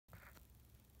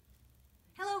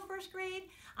first grade.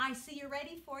 I see you're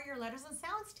ready for your letters and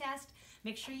sounds test.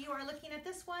 Make sure you are looking at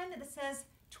this one that says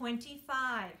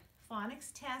 25.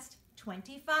 Phonics test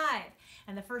 25.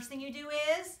 And the first thing you do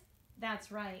is,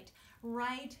 that's right,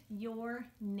 write your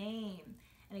name.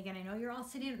 And again, I know you're all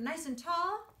sitting nice and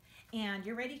tall and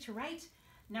you're ready to write.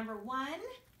 Number 1,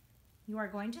 you are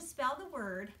going to spell the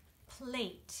word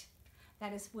plate.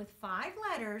 That is with 5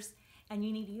 letters, and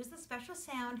you need to use the special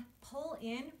sound, pull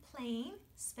in plain,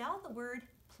 spell the word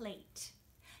plate.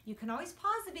 You can always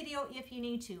pause the video if you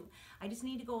need to. I just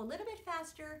need to go a little bit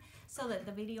faster so that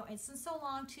the video isn't so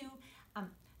long to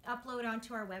upload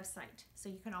onto our website. So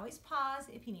you can always pause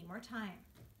if you need more time.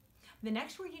 The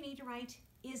next word you need to write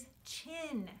is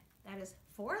chin. That is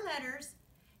 4 letters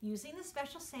using the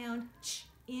special sound ch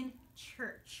in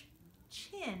church.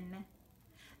 Chin.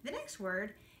 The next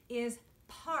word is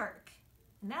park,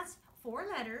 and that's 4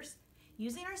 letters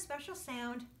using our special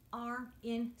sound R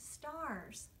in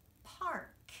stars.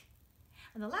 Park.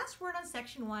 And the last word on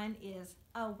section 1 is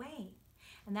away,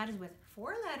 and that is with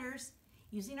 4 letters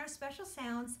using our special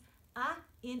sounds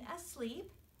in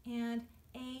asleep and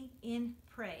a in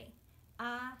pray.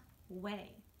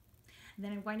 Away. And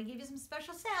then I'm going to give you some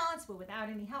special sounds, but without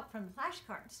any help from the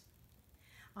flashcards.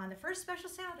 On the first special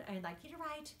sound, I'd like you to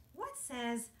write what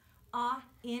says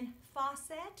in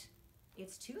faucet.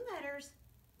 It's 2 letters.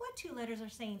 What 2 letters are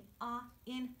saying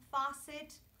in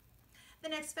faucet? The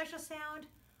next special sound,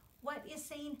 what is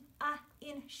saying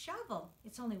in shovel?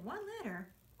 It's only 1 letter.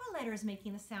 What letter is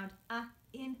making the sound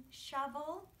in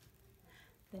shovel?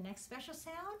 The next special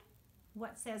sound,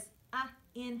 what says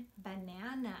in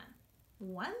banana?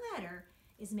 1 letter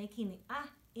is making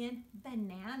the in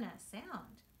banana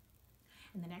sound.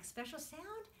 And the next special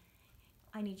sound,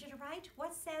 I need you to write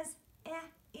what says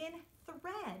in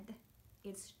thread.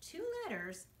 It's 2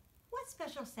 letters. What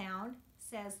special sound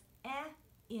says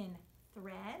in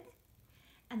thread?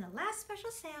 And the last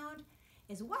special sound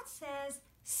is what says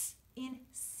s in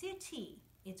city.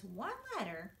 It's 1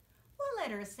 letter. What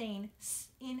letter is saying s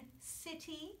in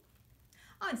city?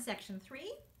 On section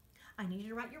 3, I need you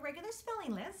to write your regular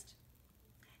spelling list,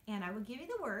 and I will give you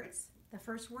the words. The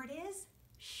first word is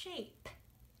shape.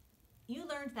 You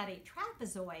learned that a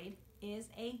trapezoid is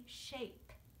a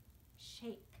shape.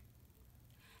 Shape.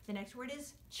 The next word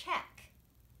is check.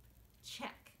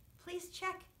 Check. Please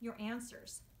check your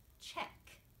answers.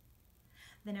 Check.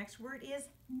 The next word is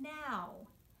now.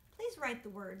 Please write the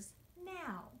words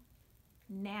now.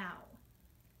 Now.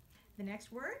 The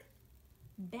next word,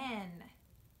 been.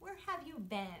 Where have you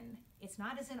been? It's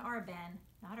not as in our Ben,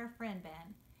 not our friend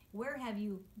Ben. Where have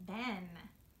you been?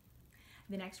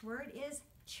 The next word is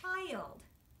child.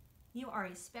 You are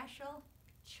a special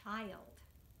child.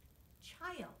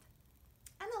 Child.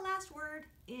 And the last word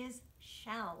is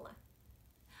shell.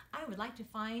 I would like to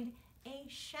find a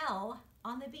shell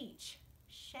on the beach.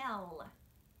 Shell.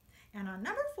 And on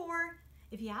number 4,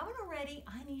 if you haven't already,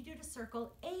 I need you to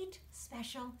circle 8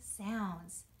 special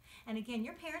sounds. And again,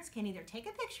 your parents can either take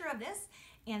a picture of this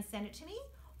and send it to me,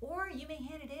 or you may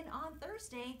hand it in on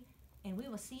Thursday, and we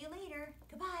will see you later.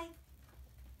 Goodbye.